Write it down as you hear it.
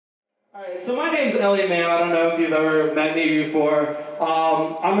Alright, so my name's Eliot Mayo. I don't know if you've ever met me before.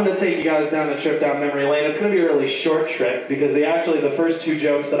 I'm going to take you guys down a trip down memory lane. It's going to be a really short trip because the first two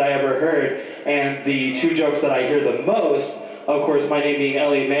jokes that I ever heard and the two jokes that I hear the most, of course, my name being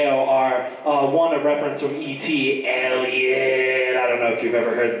Eliot Mayo, are one, a reference from E.T., Elliot. I don't know if you've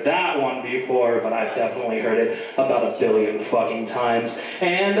ever heard that one before, but I've definitely heard it about a billion fucking times.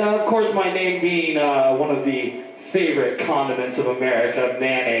 And of course, my name being one of the favorite condiments of America,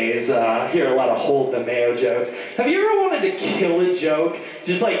 mayonnaise. Hear a lot of hold the mayo jokes. Have you ever wanted to kill a joke?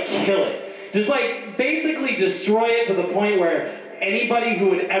 Just like kill it. Just like basically destroy it to the point where anybody who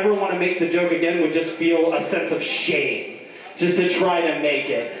would ever want to make the joke again would just feel a sense of shame just to try to make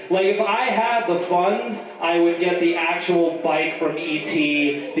it. Like if I had the funds, I would get the actual bike from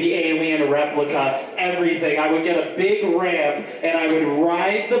E.T., the alien replica, everything. I would get a big ramp and I would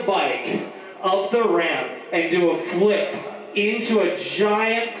ride the bike up the ramp and do a flip into a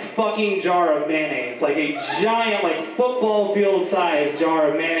giant fucking jar of mayonnaise. Like a giant, like football field sized jar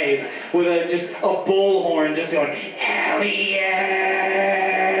of mayonnaise with just a bullhorn just going, Elliot!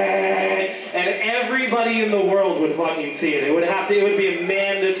 And everybody in the world would fucking see it. It would be a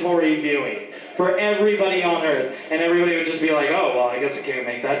mandatory viewing for everybody on Earth. And everybody would just be like, oh, well, I guess I can't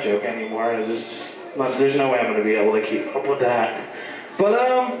make that joke anymore. There's no way I'm gonna be able to keep up with that. But,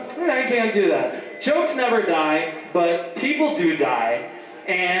 I can't do that. Jokes never die, but people do die.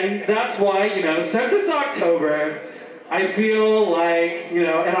 And that's why, since it's October, I feel like,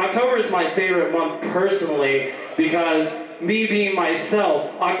 and October is my favorite month personally, because me being myself,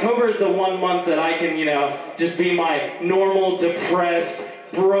 October is the one month that I can, just be my normal, depressed,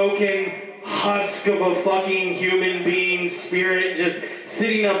 broken husk of a fucking human being spirit, just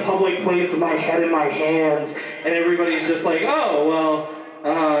sitting in a public place with my head in my hands, and everybody's just like, oh, well,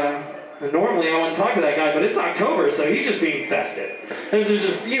 normally I wouldn't talk to that guy, but it's October, so he's just being festive. This is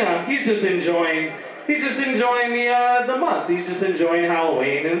just, he's just enjoying the month. He's just enjoying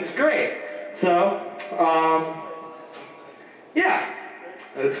Halloween, and it's great. So, yeah,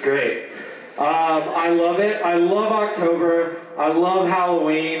 it's great. I love it. I love October. I love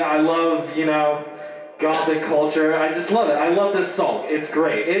Halloween. I love, gothic culture. I just love it. I love to sulk. It's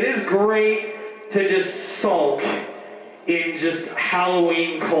great. It is great to just sulk in just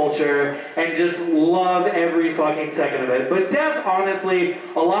Halloween culture and just love every fucking second of it. But death, honestly,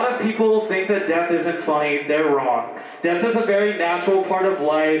 a lot of people think that death isn't funny. They're wrong. Death is a very natural part of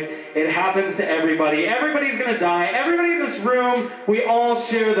life. It happens to everybody. Everybody's gonna die. Everybody in this room, we all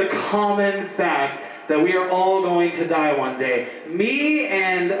share the common fact that we are all going to die one day. Me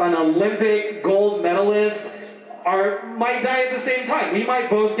and an Olympic gold medalist might die at the same time. We might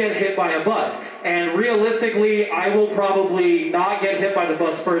both get hit by a bus. And realistically, I will probably not get hit by the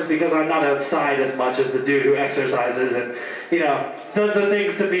bus first because I'm not outside as much as the dude who exercises and, does the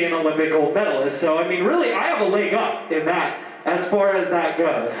things to be an Olympic gold medalist. So, really, I have a leg up in that, as far as that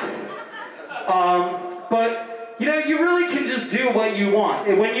goes. But you really can just do what you want.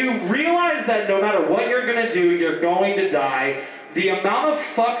 And when you realize that no matter what you're gonna do, you're going to die, the amount of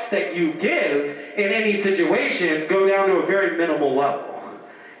fucks that you give in any situation go down to a very minimal level.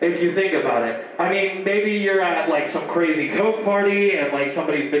 If you think about it. Maybe you're at like some crazy Coke party and like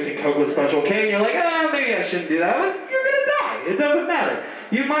somebody's mixing Coke with Special K and you're like, maybe I shouldn't do that. But you're gonna die. It doesn't matter.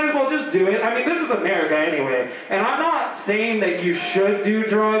 You might as well just do it. This is America anyway. And I'm not saying that you should do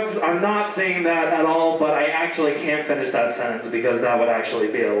drugs. I'm not saying that at all, but I actually can't finish that sentence because that would actually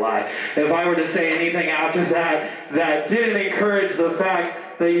be a lie. If I were to say anything after that didn't encourage the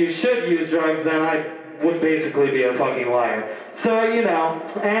fact that you should use drugs, then I would basically be a fucking liar. So,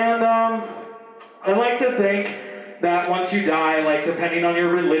 and I like to think that once you die, like depending on your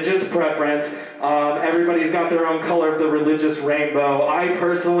religious preference, everybody's got their own color of the religious rainbow. I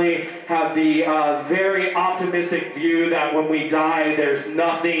personally have the very optimistic view that when we die, there's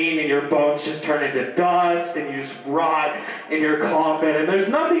nothing and your bones just turn into dust and you just rot in your coffin and there's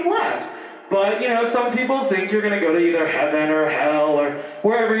nothing left. But, some people think you're going to go to either heaven or hell or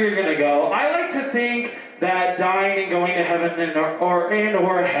wherever you're going to go. I like to think that dying and going to heaven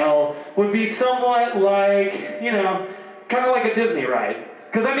or hell would be somewhat like, kind of like a Disney ride.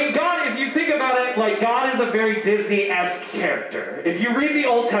 Because, God, if you think about it, like, God is a very Disney-esque character. If you read the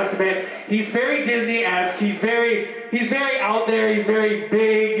Old Testament, he's very Disney-esque. He's very out there. He's very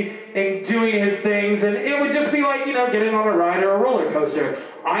big and doing his things. And it would just be like, getting on a ride or a roller coaster.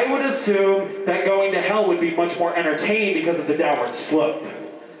 I would assume that going to hell would be much more entertaining because of the downward slope.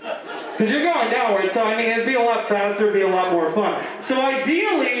 Because you're going downward, so it'd be a lot faster, it'd be a lot more fun. So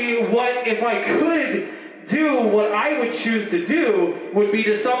ideally, what if I could do what I would choose to do would be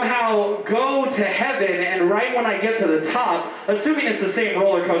to somehow go to heaven, and right when I get to the top, assuming it's the same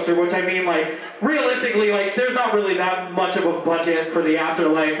roller coaster, which I mean, like, realistically, like, there's not really that much of a budget for the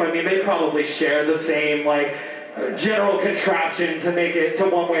afterlife. I mean, they probably share the same, like, general contraption to make it to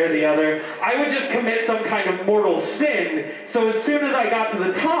one way or the other. I would just commit some kind of mortal sin, so as soon as I got to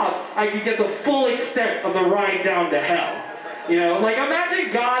the top, I could get the full extent of the ride down to hell. You know, like,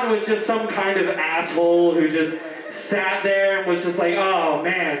 imagine God was just some kind of asshole who just sat there and was just like, oh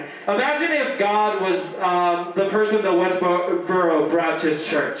man. Imagine if God was the person that Westboro Baptist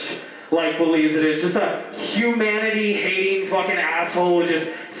Church like believes it is, just a humanity-hating fucking asshole who just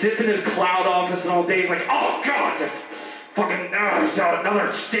sits in his cloud office and all day he's like, oh God, just fucking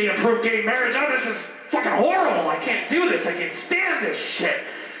another state-approved gay marriage. Oh, this is fucking horrible. I can't do this. I can't stand this shit.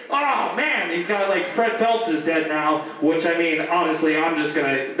 Oh man, he's got, like, Fred Phelps is dead now, which, I mean, honestly, I'm just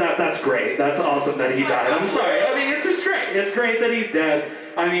gonna, that's great. That's awesome that he died. I'm sorry. I mean, it's just great. It's great that he's dead.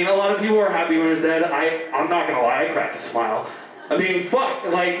 I mean, a lot of people are happy when he's dead. I'm not gonna lie, I cracked a smile. I mean, fuck,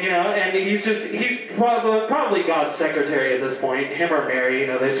 like, you know, and he's probably God's secretary at this point. Him or Mary, you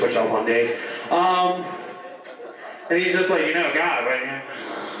know, they switch up on days. And he's just like, you know, God,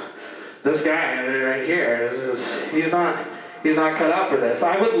 this guy right here, he's not cut out for this.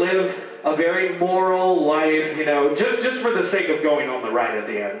 I would live a very moral life, you know, just for the sake of going on the ride at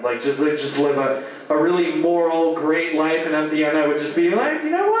the end. Like, just live a really moral, great life, and at the end I would just be like,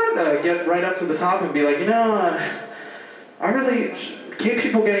 you know what, get right up to the top and be like, you know, gay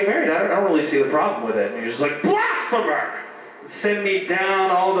people getting married, I don't really see the problem with it. And you're just like, blasphemer! Send me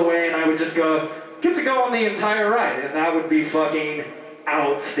down all the way, and I would just get to go on the entire ride, and that would be fucking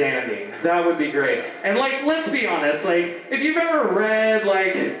outstanding. That would be great. And, like, let's be honest, like, if you've ever read,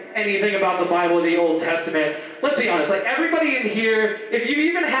 like, anything about the Bible or the Old Testament, let's be honest, like, everybody in here, if you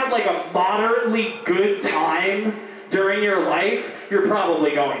even had, like, a moderately good time during your life, you're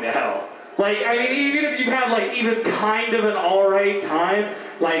probably going to hell. Like, I mean, even if you've had, like, even kind of an alright time,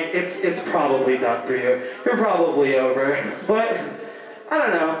 like, it's probably done for you. You're probably over. But, I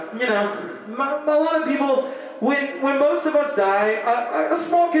don't know, you know, a lot of people, when most of us die, a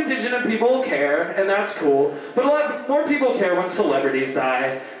small contingent of people will care, and that's cool. But a lot more people care when celebrities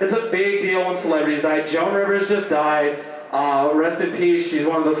die. It's a big deal when celebrities die. Joan Rivers just died. Rest in peace, she's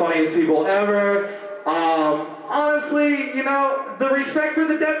one of the funniest people ever. Honestly, you know, the respect for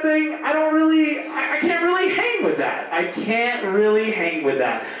the dead thing, I can't really hang with that. I can't really hang with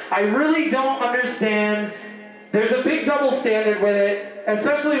that. I really don't understand. There's a big double standard with it,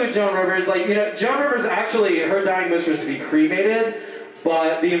 especially with Joan Rivers. Like, you know, Joan Rivers actually, her dying wish was to be cremated,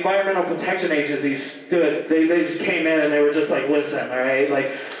 but the Environmental Protection Agency they just came in and they were just like, listen, all right, like,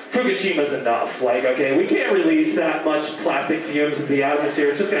 Fukushima's enough. Like, okay, we can't release that much plastic fumes into the atmosphere.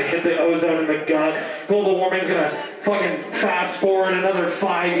 It's just gonna hit the ozone in the gut. Global warming's gonna fucking fast forward another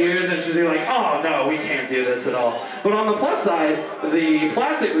 5 years, and she'll be like, oh no, we can't do this at all. But on the plus side, the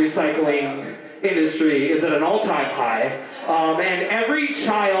plastic recycling industry is at an all-time high, and every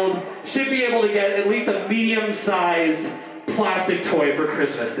child should be able to get at least a medium-sized plastic toy for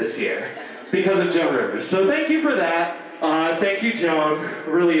Christmas this year because of Joan Rivers. So thank you for that. Thank you, Joan.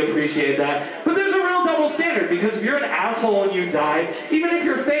 Really appreciate that. But there's a real double standard, because if you're an asshole and you die, even if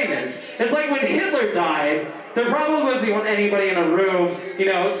you're famous, it's like when Hitler died, there probably wasn't anybody in a room, you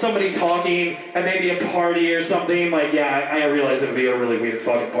know, somebody talking at maybe a party or something, like, yeah, I realize it would be a really weird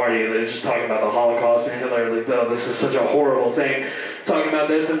fucking party, they're just talking about the Holocaust and Hitler, like, oh, this is such a horrible thing, talking about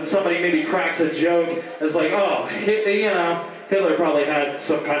this, and somebody maybe cracks a joke, it's like, oh, you know, Hitler probably had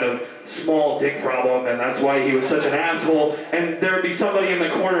some kind of small dick problem, and that's why he was such an asshole, and there would be somebody in the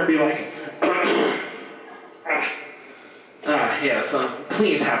corner and be like, yes,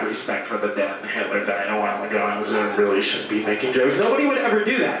 please have respect for the dead. Hitler died a while ago, I really shouldn't be making jokes. Nobody would ever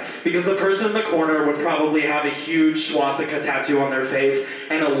do that, because the person in the corner would probably have a huge swastika tattoo on their face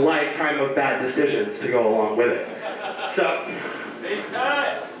and a lifetime of bad decisions to go along with it. So,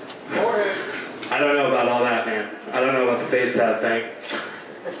 I don't know about all that, man. I don't know about the face tat thing.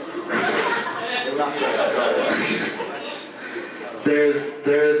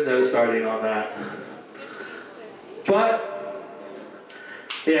 There is no starting on that. But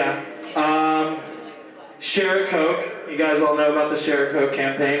yeah, Share a Coke. You guys all know about the Share a Coke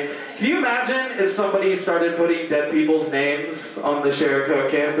campaign. Can you imagine if somebody started putting dead people's names on the Share a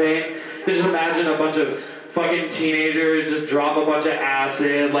Coke campaign? Just imagine a bunch of fucking teenagers just drop a bunch of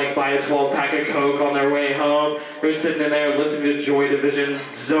acid, like buy a 12-pack of Coke on their way home. They're sitting in there listening to Joy Division,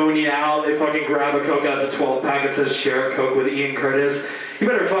 zoning out. They fucking grab a Coke out of the 12-pack. It says Share a Coke with Ian Curtis. You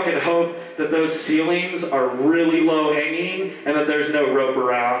better fucking hope that those ceilings are really low hanging and that there's no rope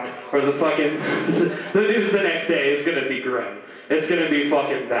around, or the fucking the news the next day is gonna be grim. It's gonna be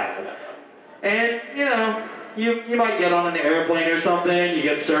fucking bad. And you know, you might get on an airplane or something, you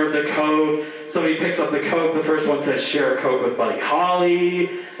get served a Coke, somebody picks up the Coke, the first one says share a Coke with Buddy Holly,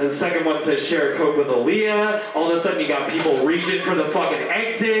 and the second one says share a Coke with Aaliyah. All of a sudden you got people reaching for the fucking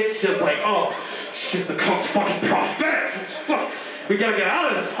exits, just like, oh shit, the Coke's fucking prophetic. We gotta get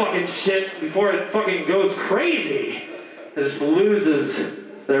out of this fucking shit before it fucking goes crazy. It just loses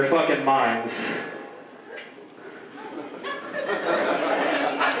their fucking minds.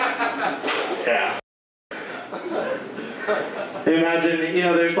 Yeah. Imagine, you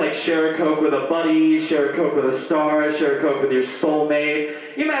know, there's like share a Coke with a buddy, share a Coke with a star, share a Coke with your soulmate.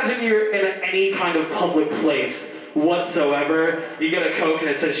 You imagine you're in any kind of public place whatsoever. You get a Coke and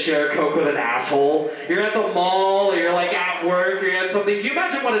it says share a Coke with an asshole. You're at the mall, or you're like at work, or you're at something. Can you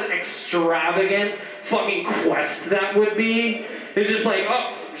imagine what an extravagant fucking quest that would be? It's just like,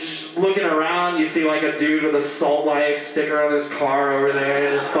 oh, just looking around, you see like a dude with a Salt Life sticker on his car over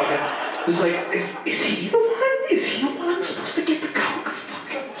there, just fucking. It's like, is he the one? Is he the one I'm supposed to get the Coke?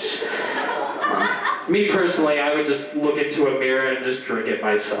 Fucking. Me personally, I would just look into a mirror and just drink it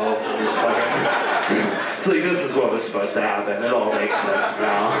myself. And just fucking. It's like, this is what was supposed to happen. It all makes sense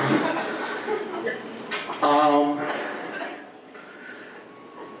now.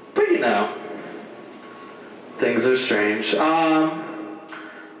 But you know, things are strange.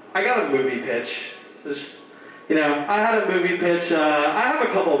 I got a movie pitch. Just, you know, I had a movie pitch. I have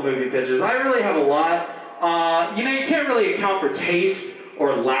a couple of movie pitches. I really have a lot. You know, you can't really account for taste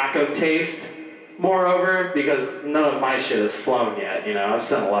or lack of taste, moreover, because none of my shit has flown yet. You know, I've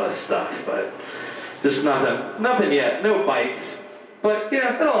sent a lot of stuff, but just nothing yet. No bites. But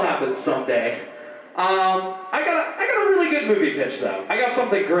yeah, it'll happen someday. I got a really good movie pitch though. I got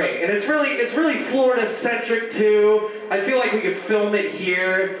something great, and it's really Florida centric too. I feel like we could film it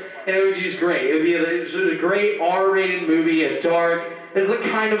here, and it would be just great. It would be a great R-rated movie, a dark. It's like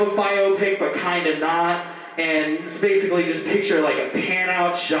kind of a biopic, but kind of not. And it's basically just picture like a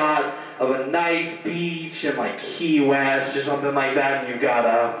pan-out shot of a nice beach in like Key West or something like that, and you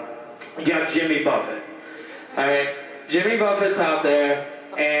got Jimmy Buffett. All right, Jimmy Buffett's out there.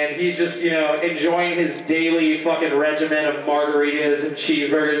 And he's just, you know, enjoying his daily fucking regimen of margaritas and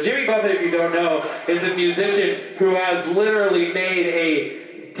cheeseburgers. Jimmy Buffett, if you don't know, is a musician who has literally made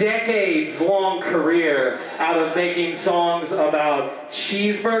a decades-long career out of making songs about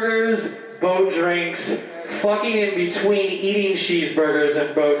cheeseburgers, boat drinks, fucking in between eating cheeseburgers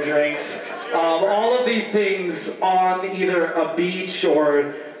and boat drinks. All of these things on either a beach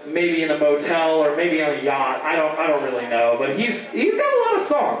or maybe in a motel or maybe on a yacht. I don't really know, but he's got a lot of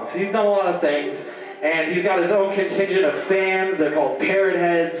songs. He's done a lot of things, and he's got his own contingent of fans. They're called parrot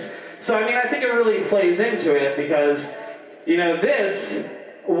heads. So I mean, I think it really plays into it because, you know,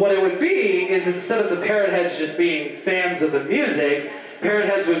 what it would be is instead of the parrot heads just being fans of the music, parrot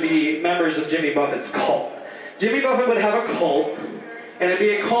heads would be members of Jimmy Buffett's cult. Jimmy Buffett would have a cult, and it'd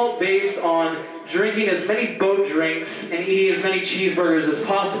be a cult based on drinking as many boat drinks and eating as many cheeseburgers as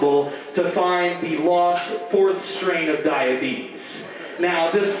possible to find the lost fourth strain of diabetes.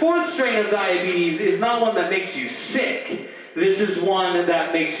 Now, this fourth strain of diabetes is not one that makes you sick. This is one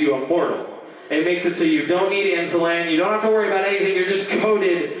that makes you immortal. It makes it so you don't need insulin, you don't have to worry about anything, you're just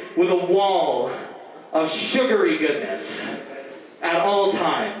coated with a wall of sugary goodness at all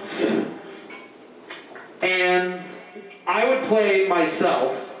times. And I would play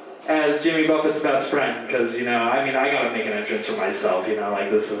myself as Jimmy Buffett's best friend, because, you know, I mean, I gotta make an entrance for myself, you know, like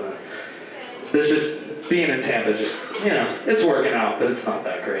this just, being in Tampa just, you know, it's working out, but it's not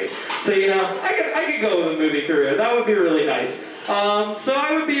that great. So, you know, I could go with a movie career, that would be really nice. So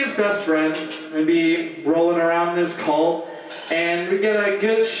I would be his best friend, and be rolling around in his cult, and we get a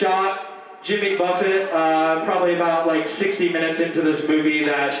good shot, Jimmy Buffett, probably about like 60 minutes into this movie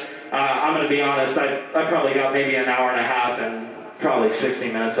that, I'm gonna be honest, I probably got maybe an hour and a half, and probably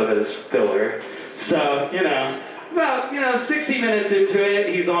 60 minutes of it is filler. So, you know, about, you know, 60 minutes into it,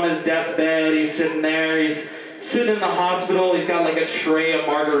 he's on his deathbed, he's sitting there, he's sitting in the hospital, he's got like a tray of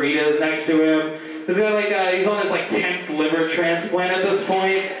margaritas next to him. He's got like, he's on his like 10th liver transplant at this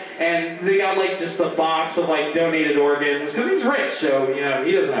point, and they got like just the box of like donated organs, because he's rich, so, you know,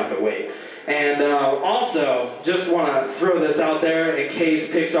 he doesn't have to wait. And also, just want to throw this out there in case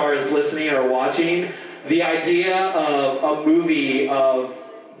Pixar is listening or watching. The idea of a movie of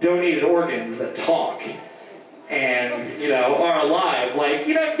donated organs that talk and, you know, are alive, like,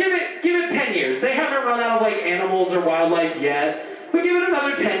 you know, give it 10 years. They haven't run out of like animals or wildlife yet, but give it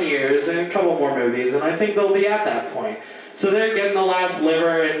another 10 years and a couple more movies, and I think they'll be at that point. So they're getting the last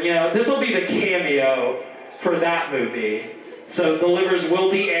liver, and you know, this will be the cameo for that movie. So the livers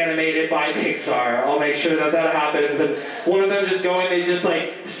will be animated by Pixar. I'll make sure that that happens. And one of them just going, they just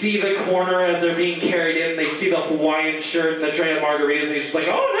like see the corner as they're being carried in. They see the Hawaiian shirt and the tray of margaritas. And he's just like,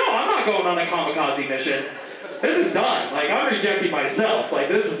 oh no, I'm not going on a kamikaze mission. This is done. Like, I'm rejecting myself. Like,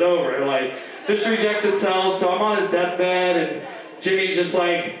 this is over. Like, this rejects itself. So I'm on his deathbed, and Jimmy's just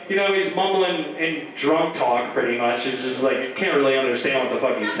like, you know, he's mumbling in drunk talk pretty much. He's just like, you can't really understand what the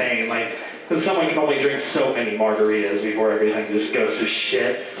fuck he's saying. Like, because someone can only drink so many margaritas before everything just goes to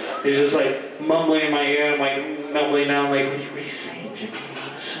shit. He's just like mumbling in my ear, and like mumbling down, like, what are you saying, Jimmy?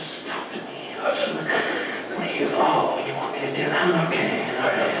 Just talk to me. Oh, you want me to do that?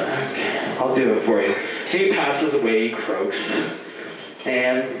 Okay. I'll do it for you. He passes away, he croaks.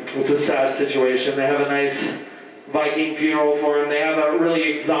 And it's a sad situation. They have a nice Viking funeral for him. They have a really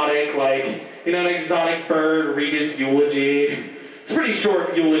exotic, like, you know, an exotic bird read his eulogy. It's a pretty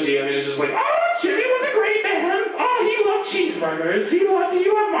short eulogy. I mean, it's just like, oh, Jimmy was a great man. Oh, he loved cheeseburgers. He loved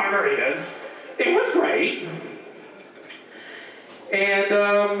margaritas. It was great.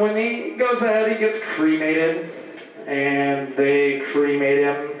 And when he goes ahead, he gets cremated. And they cremate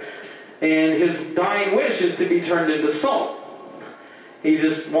him. And his dying wish is to be turned into salt. He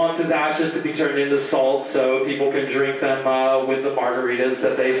just wants his ashes to be turned into salt so people can drink them with the margaritas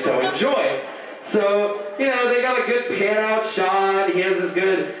that they so enjoy. So, you know, they got a good pan-out shot. He has this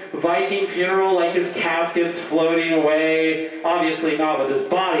good Viking funeral, like his casket's floating away. Obviously not with his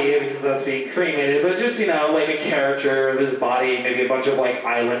body, because that's being cremated, but just, you know, like a character of his body, maybe a bunch of, like,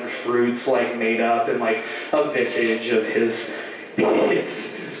 island fruits, like, made up, and, like, a visage of his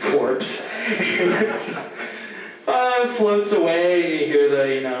corpse. Just floats away, and you hear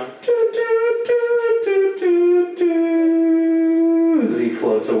the, you know, as he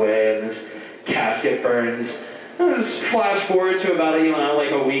floats away, and this casket burns. Let's flash forward to about, you know,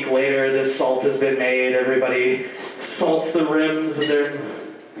 like a week later. This salt has been made. Everybody salts the rims of their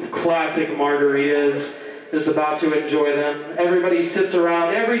classic margaritas, just about to enjoy them. Everybody sits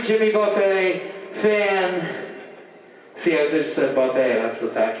around. Every Jimmy Buffett fan. See, as I just said buffet, that's the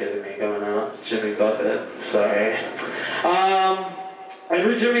fat kid in me going out. Jimmy Buffett, sorry.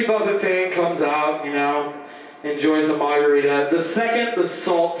 Every Jimmy Buffett fan comes out, you know, enjoys a margarita. The second the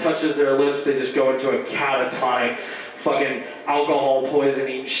salt touches their lips, they just go into a catatonic fucking alcohol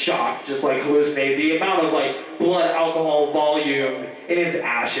poisoning shock, just like hallucinate. The amount of like blood alcohol volume in his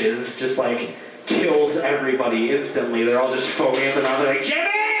ashes just like kills everybody instantly. They're all just foaming at the mouth. They're like,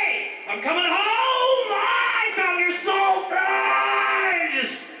 Jimmy, I'm coming home! I found your salt!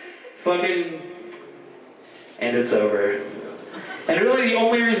 Just fucking... And it's over. And really the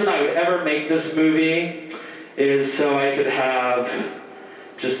only reason I would ever make this movie is so I could have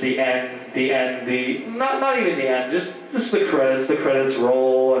just the end, not even the end, just the credits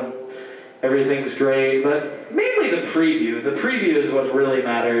roll, and everything's great, but mainly the preview. The preview is what really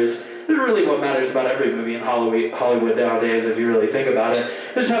matters. It's really what matters about every movie in Hollywood nowadays, if you really think about it.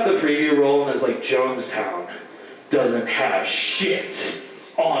 Just have the preview roll, and it's like, Jonestown doesn't have shit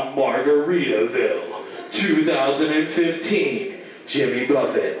on Margaritaville. 2015, Jimmy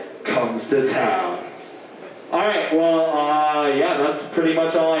Buffett comes to town. Alright, well, yeah, that's pretty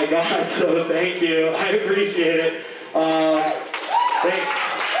much all I got, so thank you. I appreciate it. Thanks.